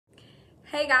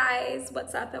Hey guys,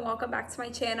 what's up and welcome back to my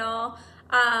channel.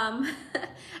 I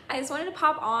just wanted to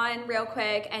pop on real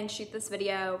quick and shoot this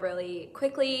video really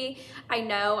quickly. I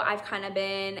know I've kind of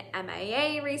been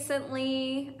MIA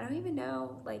recently. I don't even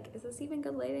know, like, is this even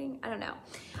good lighting? I don't know.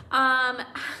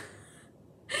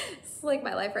 It's like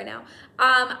my life right now.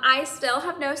 I still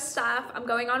have no stuff. I'm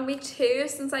going on week 2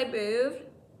 since I moved.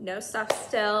 No stuff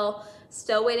still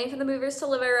waiting for the movers to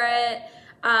deliver it.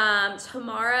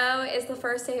 Tomorrow is the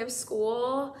first day of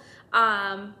school.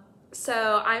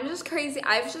 So I'm just crazy.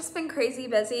 I've just been crazy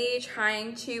busy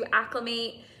trying to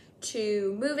acclimate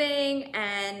to moving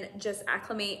and just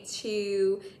acclimate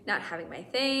to not having my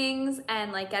things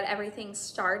and like get everything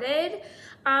started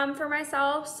for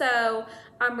myself. So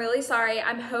I'm really sorry.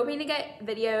 I'm hoping to get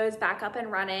videos back up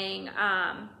and running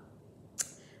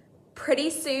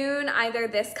pretty soon, either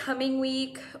this coming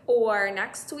week or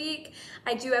next week.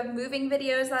 I do have moving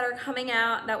videos that are coming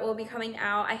out, that will be coming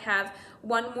out. I have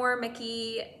one more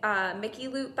Mickey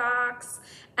loot box,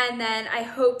 and then I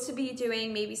hope to be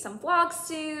doing maybe some vlogs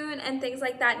soon and things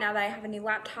like that now that I have a new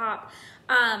laptop.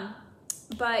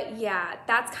 But yeah,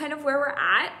 that's kind of where we're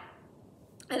at.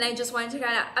 And I just wanted to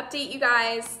kind of update you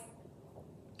guys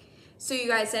so you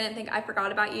guys didn't think I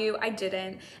forgot about you. I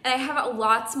didn't. And I have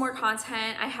lots more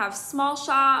content. I have small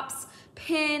shops,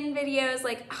 pin videos,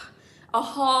 like a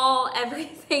haul,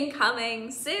 everything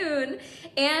coming soon.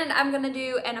 And I'm gonna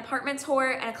do an apartment tour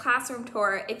and a classroom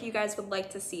tour if you guys would like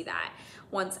to see that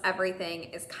once everything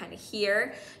is kind of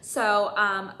here. So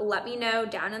let me know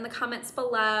down in the comments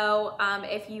below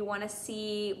if you wanna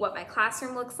see what my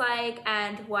classroom looks like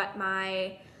and what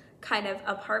my kind of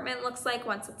apartment looks like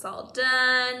once it's all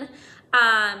done.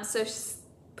 So just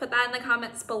put that in the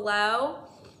comments below.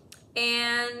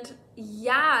 And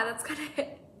yeah, that's kind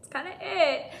of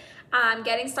it.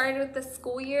 Getting started with the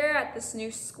school year at this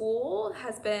new school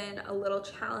has been a little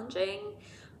challenging.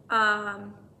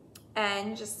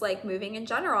 And just like moving in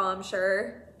general, I'm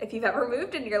sure if you've ever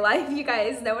moved in your life, you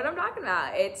guys know what I'm talking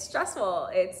about. It's stressful,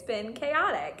 it's been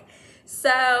chaotic. So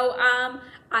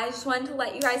I just wanted to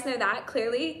let you guys know that.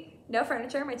 Clearly, no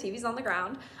furniture, my TV's on the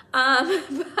ground.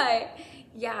 But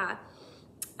yeah,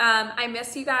 I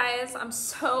miss you guys. I'm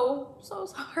so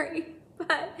sorry,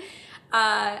 but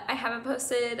I haven't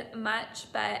posted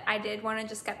much, but I did want to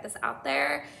just get this out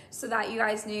there so that you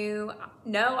guys knew,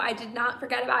 no, I did not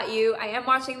forget about you. I am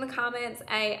watching the comments.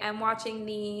 I am watching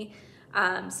the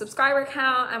subscriber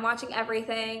count. I'm watching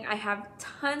everything. I have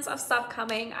tons of stuff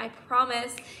coming. I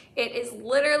promise. It is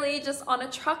literally just on a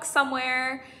truck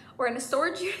somewhere or in a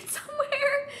storage unit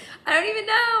somewhere. I don't even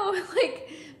know.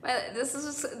 Like, this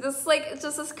is just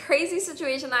this crazy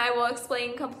situation that I will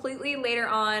explain completely later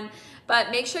on.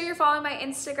 But make sure you're following my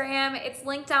Instagram. It's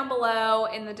linked down below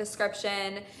in the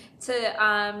description.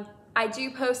 I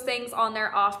do post things on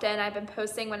there often. I've been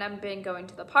posting when I've been going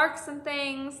to the parks and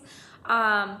things.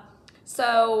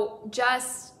 So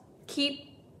just keep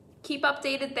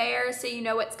updated there so you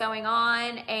know what's going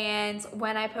on. And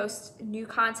when I post new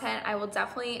content, I will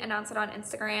definitely announce it on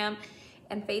Instagram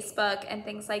and Facebook and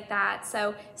things like that.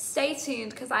 So stay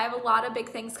tuned because I have a lot of big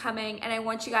things coming and I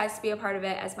want you guys to be a part of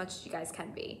it as much as you guys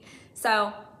can be.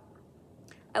 So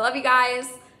I love you guys,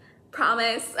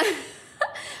 promise.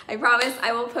 I promise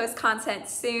I will post content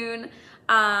soon.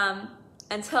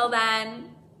 Until then,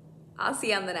 I'll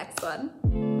see you on the next one.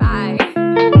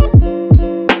 Bye.